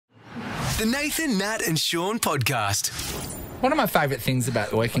The Nathan, Nat and Shaun podcast. One of my favourite things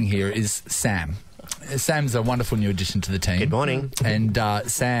about working here is Sam. Sam's a wonderful new addition to the team. Good morning. And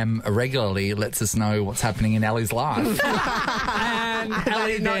Sam regularly lets us know what's happening in Ellie's life. And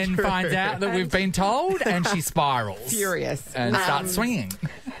Ellie then finds out that we've been told, and she spirals. Furious. And starts swinging.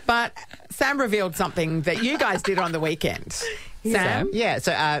 But Sam revealed something that you guys did on the weekend. Sam? Yeah,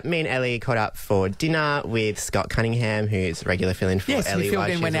 so me and Ellie caught up for dinner with Scott Cunningham, who's a regular fill-in for Yes, Ellie. you filled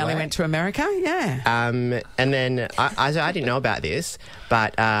while in when she's Ellie away. went to America, yeah. And then I didn't know about this,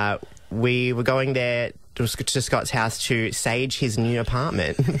 but we were going there to Scott's house to sage his new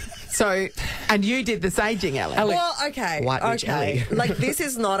apartment. So, and you did the saging, Ellie. Well, okay. White Witch okay. Ellie. Like, this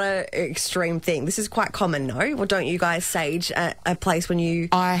is not an extreme thing. This is quite common, no? Well, don't you guys sage a place when you...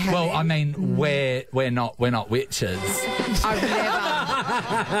 I have. Well, I mean, we're not witches. I've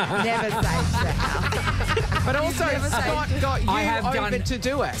never saged the house. But also, Scott got you I have over done to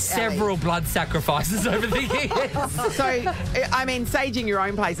do it. Several blood sacrifices over the years. So, I mean, saging your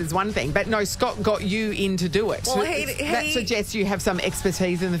own place is one thing, but no, Scott got you in to do it. Well, That suggests you have some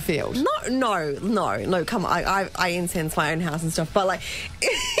expertise in the field. No, come on. I incense my own house and stuff, but, like,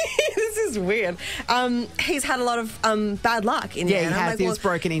 this is weird. He's had a lot of bad luck in there. Yeah, he has. He was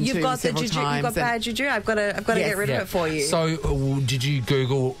broken into you've got several juju, times. You've got bad juju. I've got to get rid of it for you. So, did you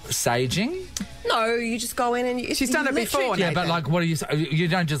Google saging? No, you just go in and... She's done it before, Yeah, but Nathan. like, what do you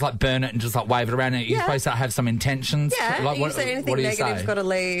don't just like burn it and just like wave it around. You're supposed to have some intentions. Yeah, like, you say anything what do you negative's say? got to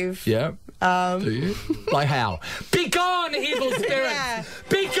leave. Yeah. Do you? Like how? Be gone, evil spirits! Yeah.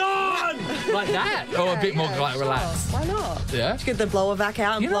 Be gone! Like that? Or a bit more like relaxed? Why not? Yeah. Just get the blower vac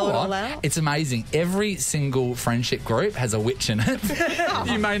out and You know blow it all what? out. It's amazing. Every single friendship group has a witch in it.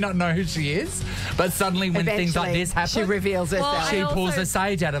 You may not know who she is, but suddenly when things like Eventually, this happen, she reveals herself. Well, she I pulls also- a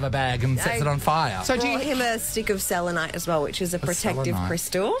sage out of a bag and sets it on fire. So do Brought you... him a stick of selenite as well, which is a protective selenite.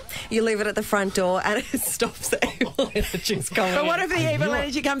 crystal. You leave it at the front door and it stops the evil energies going But what in. if the evil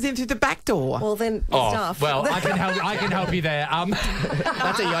energy comes in through the back door? Well, then stuff. Well, I can help. I can help you there.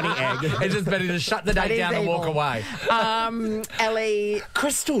 That's a yachting egg. It's just better to shut the That date is down and walk evil. away. Ellie...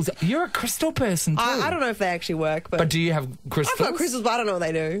 Crystals. You're a crystal person too. I don't know if they actually work, but But do you have crystals? I've got crystals, but I don't know what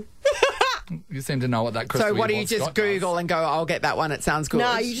they do. You seem to know what that crystal So what do you was, just Scott Google and go, I'll get that one, it sounds good?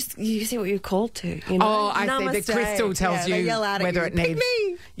 No, you see what you're called to. You know? Oh, I see. The Namaste. crystal tells Yeah, they you yell out at whether you, it "Pick needs...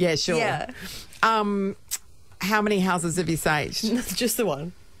 me!" Yeah, sure. Yeah, How many houses have you saged? that's just the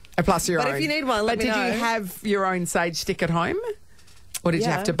one. Plus your But own. if you need one, let But me did know. you have your own sage stick at home? Or did you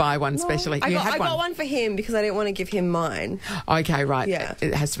Yeah. have to buy one specially? I You had got one for him because I didn't want to give him mine. Okay, right. Yeah.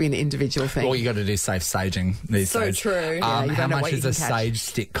 It has to be an individual thing. All you got to do is safe saging these So days. true. Yeah, you How don't know much what you does a can catch. sage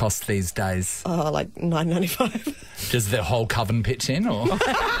stick cost these days? Oh, like $9.95. Does the whole coven pitch in, or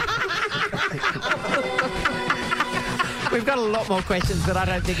We've got a lot more questions, but I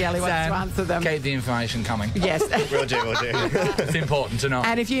don't think Ellie wants to answer them. keep the information coming. Yes. We'll do. It's important to know.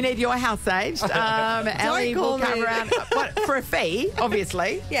 And if you need your house saged, Ellie will call me. come around. What, for a fee,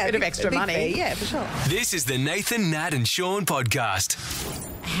 obviously. Yeah, bit of extra big money. fee, yeah, for sure. This is the Nathan, Nat and Shaun podcast.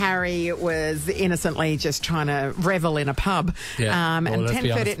 Harry was innocently just trying to revel in a pub. Yeah. Well, and let's 10:30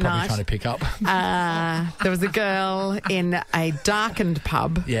 be honest, at probably night, trying to pick up. there was a girl in a darkened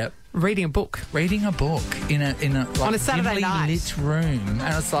pub Yep. reading a book. Reading a book in a like, On a Saturday dimly night. lit room,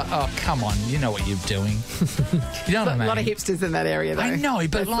 and it's like, oh come on, you know what you're doing. You know what I mean? A lot of hipsters in that area, though. I know,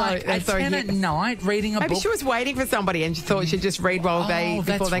 but They're like they're at 10 at hip. night, reading a Maybe book. she was waiting for somebody and she thought she'd just read while before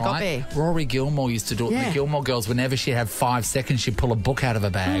that's they got right. there. Rory Gilmore used to do it. Yeah. The Gilmore Girls, whenever she had 5 seconds, she'd pull a book out of a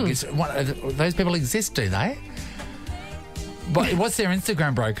bag. Those people exist, do they? What's their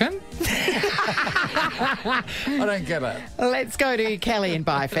Instagram broken? I don't get it. Let's go to Kelly in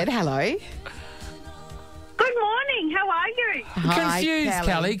Byford. Hello. Good morning. How are you? Hi, Confused,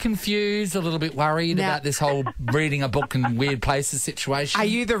 Kelly. Confused, a little bit worried Now- about this whole reading a book in weird places situation. Are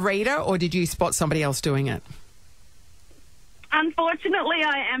you the reader or did you spot somebody else doing it? Unfortunately,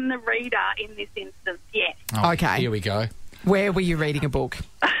 I am the reader in this instance, yes. Oh, Okay. Here we go. Where were you reading a book?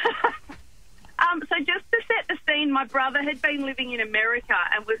 So just to set the scene, my brother had been living in America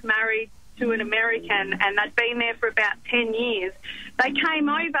and was married to an American, and they'd been there for about 10 years. They came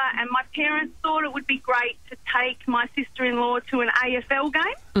over, and my parents thought it would be great to take my sister-in-law to an AFL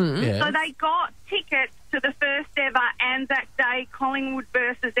game. Yeah. So they got tickets to the first ever Anzac Day Collingwood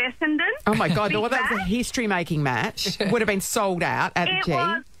versus Essendon. Oh, my God. Big Well, that was a match. history-making match. Would have been sold out at It the G.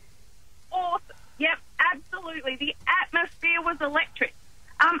 was awesome. Yep, absolutely. The atmosphere was electric.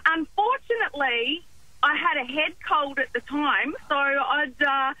 Unfortunately, I had a head cold at the time, so I'd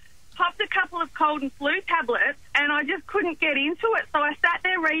popped a couple of cold and flu tablets, and I just couldn't get into it. So I sat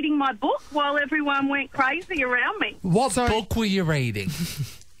there reading my book while everyone went crazy around me. What book were you reading?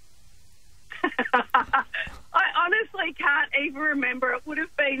 I honestly can't even remember. It would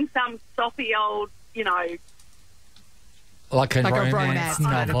have been some soppy old, Like a Like a romance romance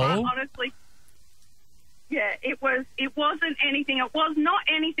novel. honestly, yeah, it wasn't anything. It was not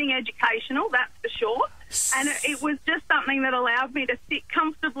anything educational, that's for sure. And it was just something that allowed me to sit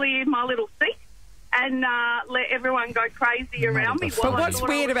comfortably in my little seat and let everyone go crazy around me. But what's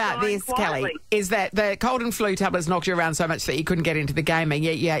weird about this, Kelly, is that the cold and flu tablets knocked you around so much that you couldn't get into the game, and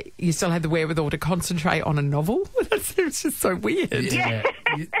yet you still had the wherewithal to concentrate on a novel? It's just so weird. Yeah.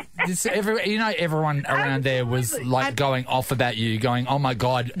 Everyone around there was like going off about you, going, oh my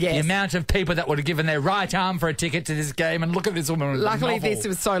God, Yes. the amount of people that would have given their right arm for a ticket to this game, and look at this woman with a Luckily, novel. this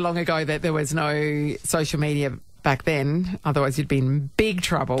was so long ago that there was no social media back then. Otherwise, you'd be in big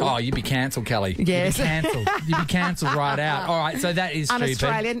trouble. Oh, you'd be cancelled, Kelly. Yes. You'd be cancelled. You'd be cancelled right out. All right, so that is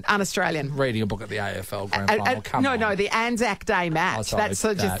stupid. Un-Australian. Reading a book at the AFL Grand Final. Come on. No, the Anzac Day match. Oh, sorry, That's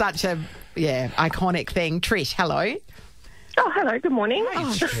just such a iconic thing. Trish, hello. Oh, hello. Good morning.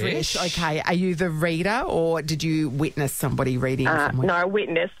 Oh, Trish. Okay, are you the reader, or did you witness somebody reading? somewhere? No,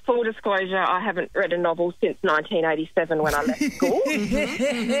 witness. Full disclosure, I haven't read a novel since 1987 when I left school.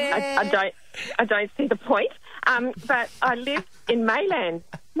 I don't see the point. But I live in Mayland.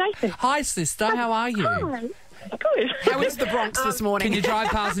 Nathan. Hi, sister. How are you? Hi. Good. How is the Bronx this morning? Can you drive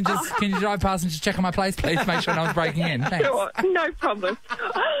past and just check on my place, please? Make sure no one's breaking in. Thanks. Sure, no problem.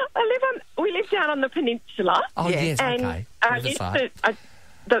 We live down on the peninsula. Oh, yes, and, okay. Riverside.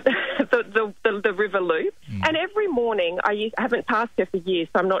 The river loop, and every morning I haven't passed her for years,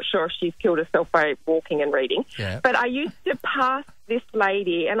 so I'm not sure if she's killed herself by walking and reading. Yeah. But I used to pass this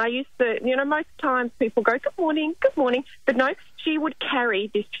lady, and I used to, most times people go, good morning, but no, she would carry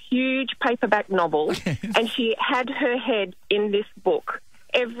this huge paperback novel, and she had her head in this book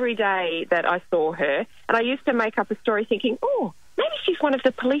every day that I saw her, and I used to make up a story thinking, oh, maybe she's one of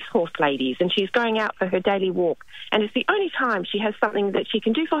the police horse ladies and she's going out for her daily walk, and it's the only time she has something that she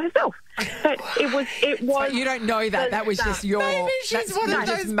can do for herself. But it was. So you don't know that. That was just your... Maybe she's one of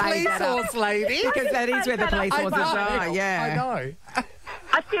those police horse ladies. Because that is where the police horses are, yeah. I know.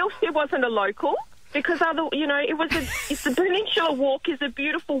 I feel she wasn't a local because it's the Peninsula Walk is a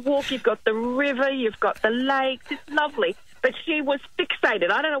beautiful walk. You've got the river, you've got the lakes. It's lovely. But she was fixated.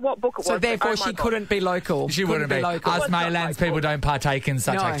 I don't know what book it was. So therefore, she couldn't be local. She wouldn't be. local. Us Maylands people don't partake in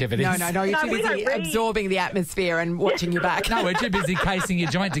such activities. No. You're too we busy don't read. absorbing the atmosphere and watching your back. No, we're too busy casing your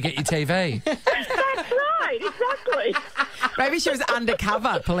joint to get your TV. That's right, exactly. Maybe she was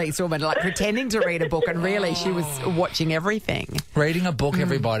undercover policewoman, like pretending to read a book, and really she was watching everything. Reading a book,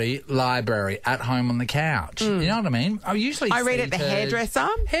 everybody, library, at home on the couch. You know what I mean? I read at the hairdresser.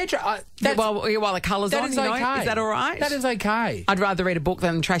 While the colour's that on, is you know? okay. Is that all right? That is okay. I'd rather read a book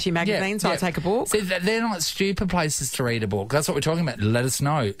than trashy magazines, so I'll take a book. See, they're not stupid places to read a book. That's what we're talking about. Let us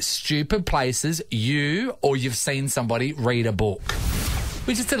know. Stupid places you or you've seen somebody read a book.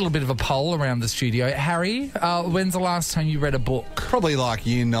 We just did a little bit of a poll around the studio. Harry, when's the last time you read a book? Probably like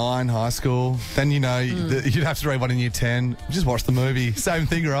year 9, high school. Then, you'd have to read one in year 10. Just watch the movie. Same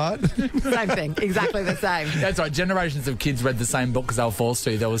thing, right? Same thing. Exactly the same. That's right. Generations of kids read the same book because they were forced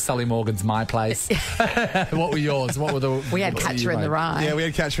to. There was Sally Morgan's My Place. What were yours? What were the... We had Catcher in the Rye. Yeah, we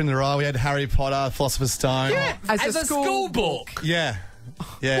had Catcher in the Rye. We had Harry Potter, Philosopher's Stone. Yeah, as a school book. Yeah.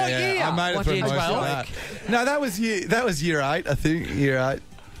 What year? I made it What through year? most 12? of that. No, that was year 8, I think. Year 8.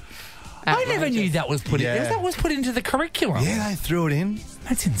 I never knew that was put in. Yeah. That was put into the curriculum. Yeah, they threw it in.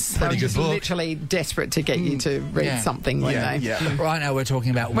 That's insane. Pretty good Just book. literally desperate to get you to read something, weren't they? Yeah. Right now we're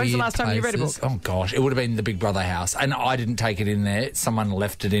talking about When's the weird last time you read a places. book? Oh, gosh. It would have been the Big Brother house. And I didn't take it in there. Someone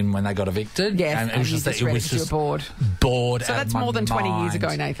left it in when they got evicted. Yes, and it was just that read it 'cause you were bored. bored So out that's of my more than 20 years mind.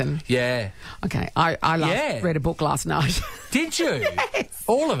 ago, Nathan. Yeah. Okay, I read a book last night. Did you?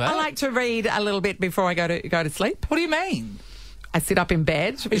 All of it? I like to read a little bit before I go to sleep. What do you mean? I sit up in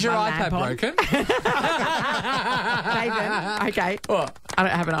bed. Is your iPad broken? Nathan, okay. What? I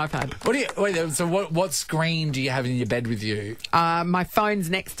don't have an iPad. So what screen do you have in your bed with you? My phone's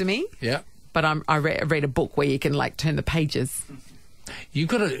next to me. Yeah. But I read a book where you can turn the pages. You've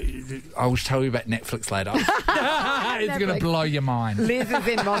got to... I will tell you about Netflix later. It's going to blow your mind. Liz is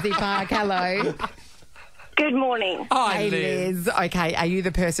in Mozzie Park. Hello. Good morning. Hi, Hey, Liz. Okay, are you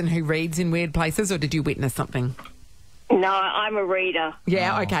the person who reads in weird places, or did you witness something? No, I'm a reader.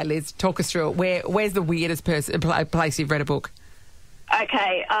 Yeah, okay, Liz. Talk us through it. Where's the weirdest place you've read a book?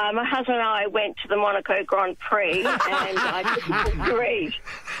 Okay, my husband and I went to the Monaco Grand Prix and I took a book to read.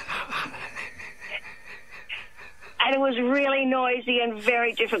 And it was really noisy and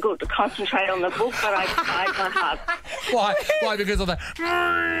very difficult to concentrate on the book, but I tried my hardest. Why? Because of the...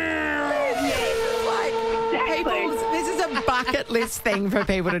 This is a bucket list thing for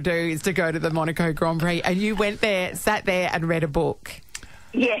people to do is to go to the Monaco Grand Prix, and you went there, sat there, and read a book.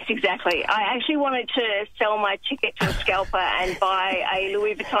 Yes, exactly. I actually wanted to sell my ticket to a scalper and buy a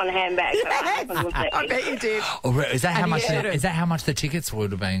Louis Vuitton handbag. So what happened was that I bet you did. Oh, is that how And much? you Is that how much the tickets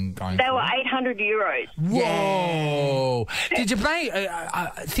would have been going? They for? were €800. Whoa! Did you play?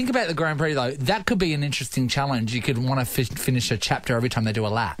 Think about the Grand Prix though. That could be an interesting challenge. You could want to finish a chapter every time they do a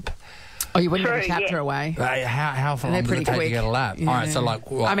lap. Oh, you wouldn't True, get a chapter yeah. away. How And long they're does pretty it take quick. to get a lap? Yeah. All right, so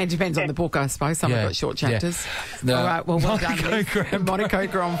like, what? I mean, it depends on the book, I suppose. Some have got short chapters. The All right, well done, Monaco Liz. Grand Monaco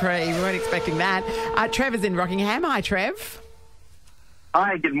Grand Prix. We weren't expecting that. Trevor's in Rockingham. Hi, Trev.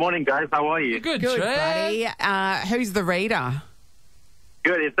 Hi, good morning, guys. How are you? Good, Good, Trev. buddy. Who's the reader?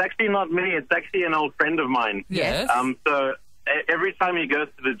 Good. It's actually not me. It's actually an old friend of mine. Yes. So every time he goes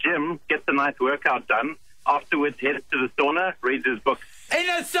to the gym, gets a nice workout done, afterwards heads to the sauna, reads his book. In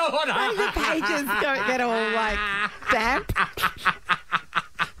a sauna. The pages don't get all like damp.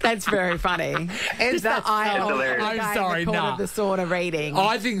 That's very funny. It's the idol. hilarious. I'm sorry, nah. The sauna reading.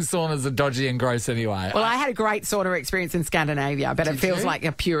 I think saunas are dodgy and gross anyway. Well, I had a great sauna experience in Scandinavia, but it feels you? like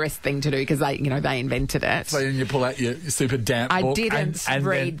a purist thing to do because they invented it. So then you pull out your super damp I book didn't and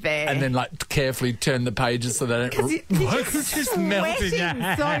read then, there. and then like carefully turn the pages so they don't. You're just melt in your sweating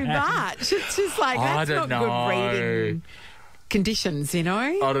hand. so much. It's just like I that's don't not know. good reading conditions, you know.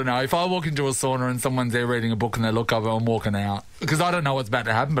 I don't know. If I walk into a sauna and someone's there reading a book and they look over, I'm walking out because I don't know what's about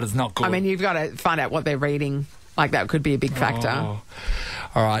to happen, but it's not good. I mean, you've got to find out what they're reading. Like that could be a big factor. Oh.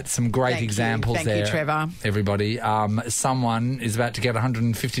 All right, some great Thank you. examples Thank you, there. Trevor. Everybody. Someone is about to get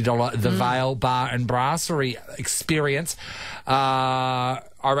 $150 The Vale Bar and Brasserie experience. I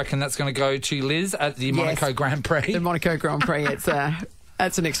reckon that's going to go to Liz at the Monaco Grand Prix. The Monaco Grand Prix.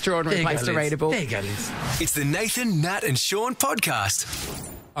 That's an extraordinary place to read a book. There you go, Liz. It's the Nathan, Nat and Shaun podcast.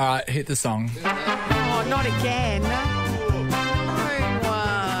 All right, hit the song. Oh, not again.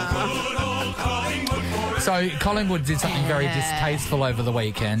 So Collingwood did something very distasteful over the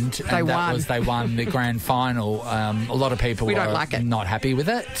weekend. And they won the grand final. A lot of people We don't are like it. not happy with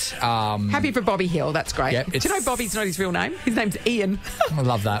it. Happy for Bobby Hill. That's great. Yep, Do you know Bobby's not his real name? His name's Ian. I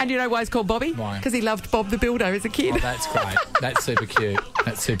love that. And you know why he's called Bobby? Why? Because he loved Bob the Builder as a kid. Oh, that's great. That's super cute.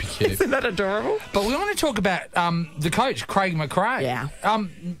 That's super cute. Isn't that adorable? But we want to talk about the coach, Craig McRae. Yeah.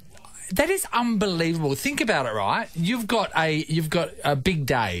 That is unbelievable. Think about it, right? You've got a big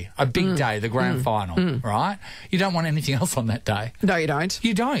day, the grand final, right? You don't want anything else on that day. No, you don't.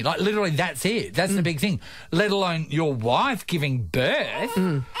 You don't. Like, literally, that's it. That's the big thing. Let alone your wife giving birth.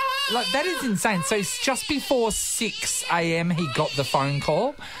 Like, that is insane. So it's just before 6 a.m. he got the phone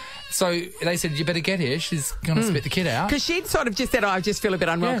call. So they said, you better get here. She's going to spit the kid out. Because she'd sort of just said, I just feel a bit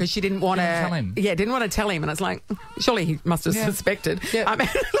unwell because she didn't want to tell him. Yeah, didn't want to tell him. And it's like, surely he must have suspected. Yeah. I mean,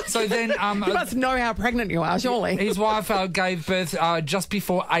 So then... you must know how pregnant you are, surely. His wife gave birth just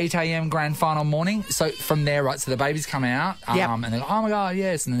before 8 a.m. grand final morning. So from there, right, so the babies come out. Yep. And they're like, oh, my God,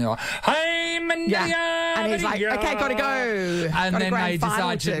 yes. And then they're like, hey, Yeah. And he's like, okay, gotta go. And Got a then grand they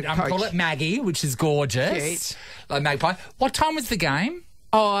final decide to to call coach. it Maggie, which is gorgeous. Cute. Like Magpie. What time was the game?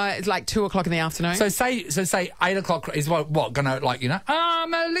 Oh, it's like 2 o'clock in the afternoon. So say 8 o'clock is what gonna, like,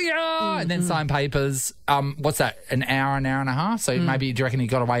 Amelia, and then sign papers. What's that? An hour and a half. So maybe do you reckon he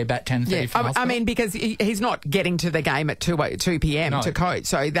got away about 10:30 yeah. from I hospital? mean, because he's not getting to the game at 2 p.m. No. to coach.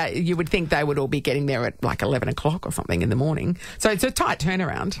 So that you would think they would all be getting there at like 11 o'clock or something in the morning. So it's a tight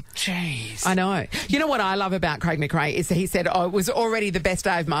turnaround. Jeez. I know. You know what I love about Craig McRae is that he said, it was already the best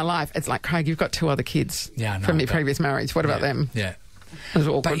day of my life. It's like, Craig, you've got 2 other kids Yeah, I know, from your but- previous marriage. What about them? Yeah. It was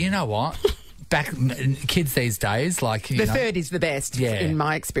awkward. But you know what? Kids these days, like... The third is the best, in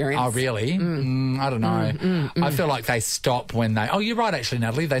my experience. Oh, really? I don't know. I feel like they stop when they... Oh, you're right, actually,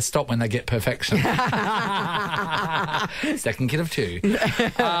 Natalie. They stop when they get perfection. Second kid of 2.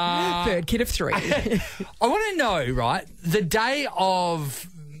 Third kid of 3. I want to know, right, the day of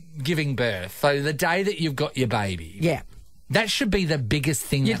giving birth, so the day that you've got your baby... Yeah. That should be the biggest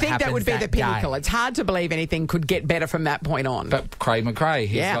thing You'd that think happens that would be the pinnacle. day. It's hard to believe anything could get better from that point on. But Craig McRae,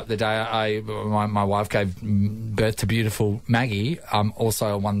 he's got the day my wife gave birth to beautiful Maggie,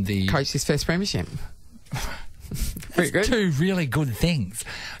 also won the... Coached his first premiership. Very good. 2 really good things.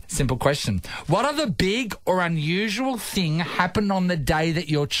 Simple question. What other big or unusual thing happened on the day that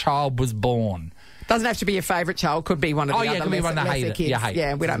your child was born? Doesn't have to be your favourite child. Could be one of the other it could be one that lesser hate it. kids. You hate.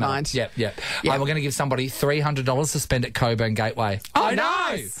 Yeah, we don't mind. Yep. Yep. We're going to give somebody $300 to spend at Coburn Gateway. Oh, I know.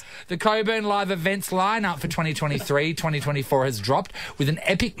 nice. The Coburn Live Events lineup for 2023-2024 has dropped with an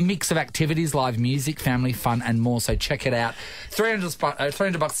epic mix of activities, live music, family fun and more. So check it out.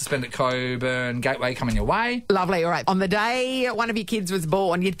 $300 to spend at Coburn Gateway coming your way. Lovely. All right. On the day one of your kids was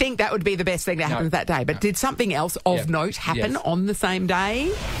born, you'd think that would be the best thing to happen that day. But did something else of note happen on the same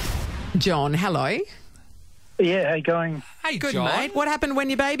day? John, hello. Yeah, how you going? Hey, Good, John. mate. What happened when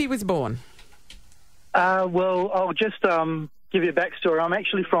your baby was born? Well, I'll just give you a backstory. I'm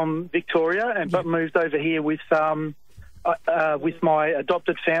actually from Victoria, but moved over here with my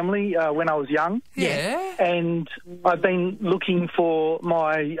adopted family when I was young. Yeah. And I've been looking for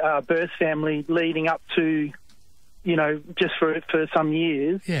my birth family leading up to, just for some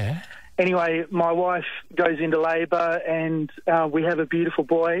years. Yeah. Anyway, my wife goes into labour and we have a beautiful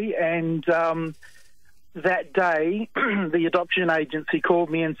boy. And that day, the adoption agency called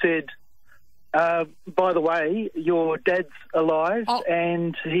me and said, by the way, your dad's alive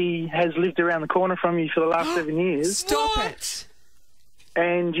and he has lived around the corner from you for the last 7 years. Stop it.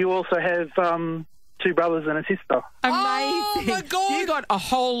 And you also have 2 brothers and a sister. Amazing. Oh, my God. You got a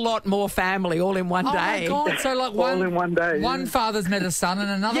whole lot more family all in one day. Oh, my God. So, like, All in one day. One father's met a son and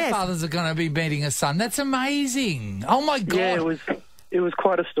another father's going to be meeting a son. That's amazing. Oh, my God. Yeah, it was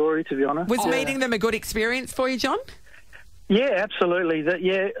quite a story, to be honest. Was meeting them a good experience for you, John? Yeah, absolutely.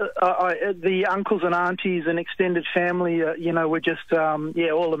 The uncles and aunties and extended family, were just,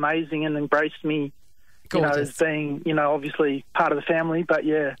 all amazing and embraced me, as being, obviously part of the family. But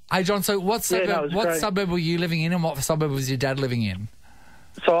yeah. Hey, John. So what suburb were you living in, and what suburb was your dad living in?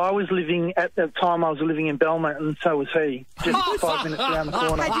 So I was living at the time. I was living in Belmont, and so was he. Just 5 minutes around the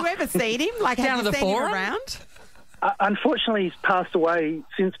corner. Had you ever seen him? Like, Down have at you the seen him forum? around? Unfortunately, he's passed away.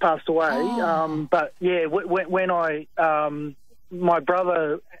 But yeah, when my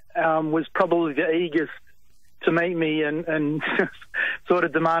brother was probably the eagest to meet me and sort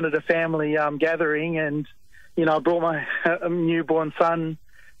of demanded a family gathering, and I brought my newborn son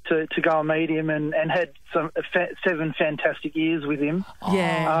to go and meet him and had 7 fantastic years with him.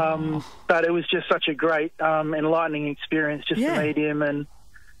 Yeah. But it was just such a great enlightening experience to meet him, and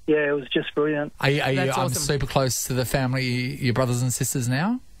yeah, it was just brilliant. I'm awesome. Super close to the family, your brothers and sisters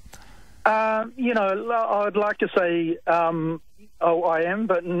now? I'd like to say I am,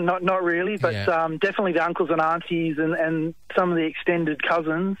 but not really. But definitely the uncles and aunties and some of the extended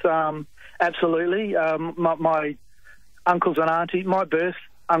cousins, absolutely. My uncles and aunties, my birth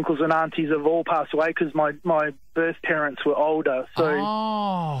uncles and aunties have all passed away because my birth parents were older.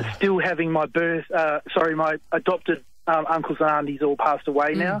 So still having my adopted uncles and aunties all passed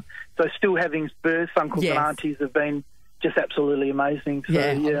away now. So still having birth uncles and aunties have been just absolutely amazing. So,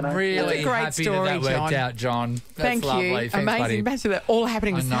 I'm really That's a great happy story, that worked John. out, John. That's Thank lovely. you. Thanks, Amazing. buddy. Imagine that all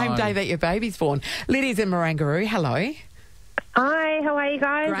happening the same day that your baby's born. Lydia's in Marangaroo. Hello. Hi, how are you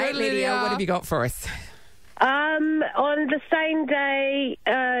guys? Great, Lydia. What have you got for us? On the same day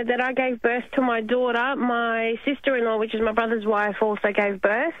that I gave birth to my daughter, my sister-in-law, which is my brother's wife, also gave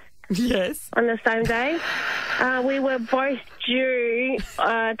birth. Yes. On the same day. We were both due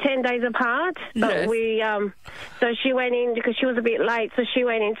 10 days apart, but so she went in because she was a bit late, so she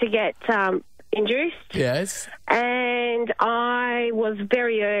went in to get induced. Yes. And I was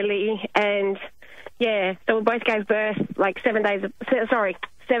very early, and so we both gave birth like 7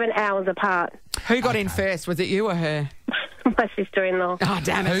 hours apart. Who got in first? Was it you or her? My sister-in-law. Oh,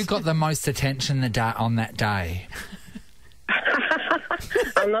 damn it. Who got the most attention on that day?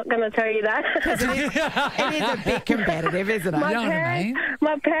 I'm not going to tell you that. It is a bit competitive, isn't it?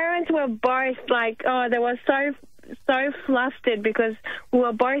 My parents were both like, they were so flustered because we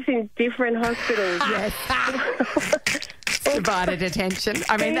were both in different hospitals. Yes. Divided attention.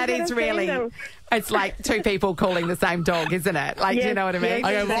 I mean, that is really... It's like 2 people calling the same dog, isn't it? Like, you know what I mean?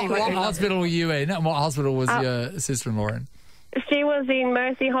 Okay, what hospital were you in, and what hospital was your sister-in-law in? She was in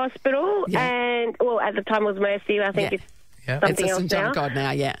Mercy Hospital, and, at the time it was Mercy. I think it's something else St. John of God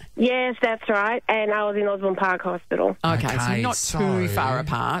now, Yes, that's right. And I was in Osborne Park Hospital. Okay, so not too far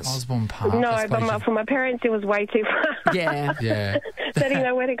apart. Osborne Park. No, but for my parents, it was way too far. Yeah. Yeah. They didn't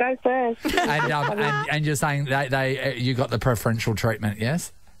know where to go first. And you're saying you got the preferential treatment,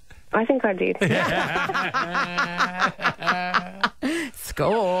 yes? I think I did. score.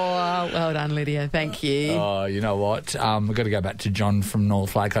 Well done, Lydia. Thank you. Oh, you know what? We've got to go back to John from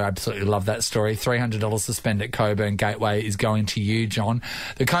North Lake. I absolutely love that story. $300 to spend at Coburn Gateway is going to you, John.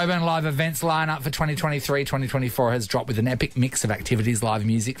 The Coburn Live events lineup for 2023-2024 has dropped with an epic mix of activities, live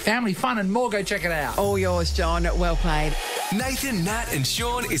music, family fun and more. Go check it out. All yours, John. Well played. Nathan, Nat and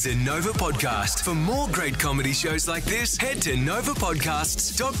Sean is a Nova podcast. For more great comedy shows like this, head to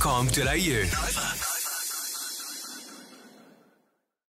novapodcasts.com.au. Nova.